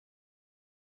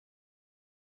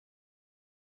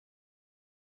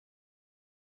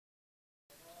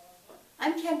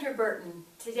I'm Kendra Burton.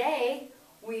 Today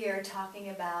we are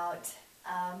talking about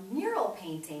mural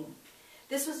painting.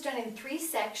 This was done in 3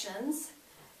 sections,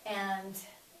 and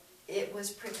it was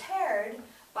prepared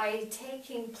by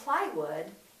taking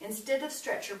plywood instead of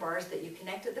stretcher bars that you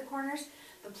connect at the corners.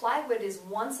 The plywood is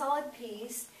one solid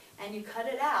piece, and you cut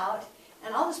it out.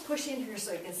 And I'll just push in here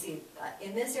so you can see.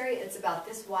 In this area it's about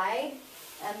this wide,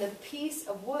 and the piece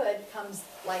of wood comes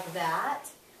like that.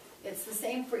 It's the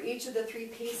same for each of the 3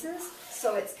 pieces,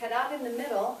 so it's cut out in the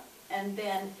middle, and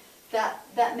then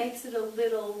that makes it a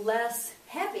little less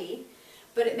heavy,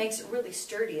 but it makes it really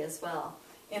sturdy as well.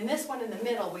 In this one in the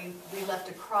middle, we left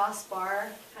a crossbar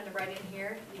kind of right in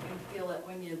here. You can feel it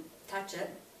when you touch it.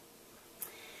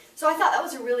 So I thought that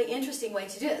was a really interesting way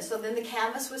to do it. So then the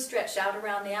canvas was stretched out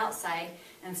around the outside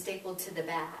and stapled to the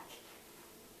back.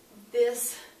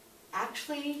 This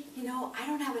actually, I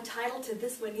don't have a title to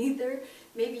this one either.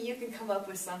 Maybe you can come up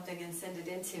with something and send it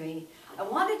in to me. I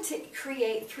wanted to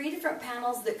create 3 different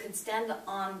panels that could stand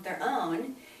on their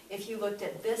own. If you looked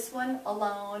at this one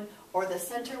alone, or the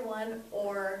center one,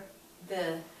 or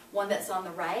the one that's on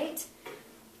the right,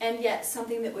 and yet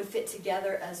something that would fit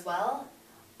together as well.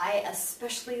 I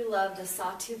especially love the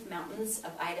Sawtooth Mountains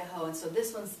of Idaho, and so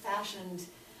this one's fashioned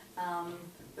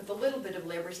with a little bit of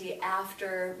liberty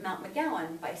after Mount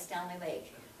McGowan by Stanley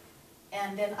Lake.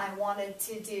 And then I wanted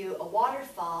to do a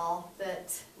waterfall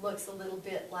that looks a little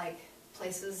bit like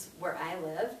places where I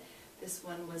live. This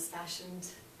one was fashioned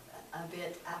a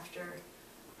bit after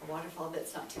a waterfall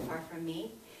that's not too far from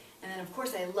me. And then of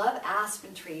course I love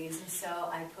aspen trees, and so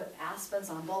I put aspens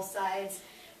on both sides.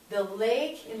 The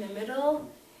lake in the middle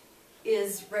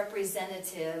is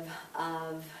representative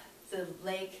of the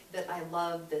lake that I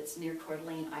love that's near Coeur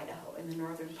d'Alene, Idaho, in the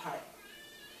northern part.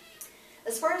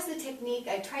 As far as the technique,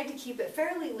 I tried to keep it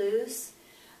fairly loose,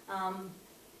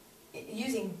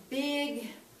 using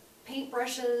big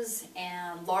paintbrushes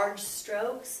and large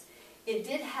strokes. It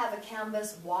did have a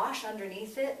canvas wash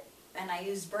underneath it, and I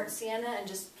used burnt sienna and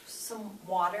just some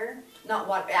water. Not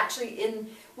water, actually,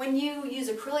 when you use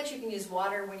acrylics you can use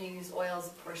water. When you use oils,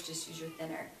 of course, just use your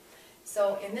thinner.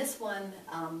 So in this one,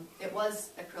 it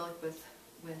was acrylic with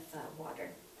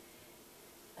water.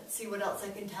 Let's see what else I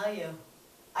can tell you.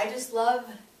 I just love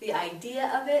the idea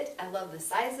of it. I love the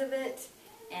size of it,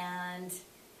 and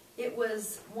it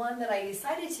was one that I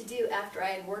decided to do after I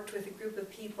had worked with a group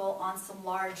of people on some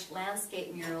large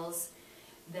landscape murals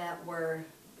that were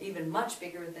even much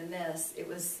bigger than this. It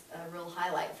was a real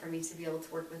highlight for me to be able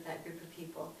to work with that group of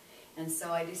people. And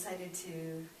so I decided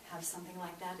to have something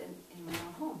like that in my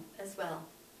own home as well.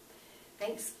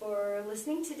 Thanks for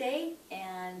listening today,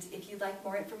 and if you'd like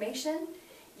more information,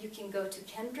 you can go to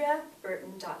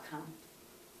kendraburton.com.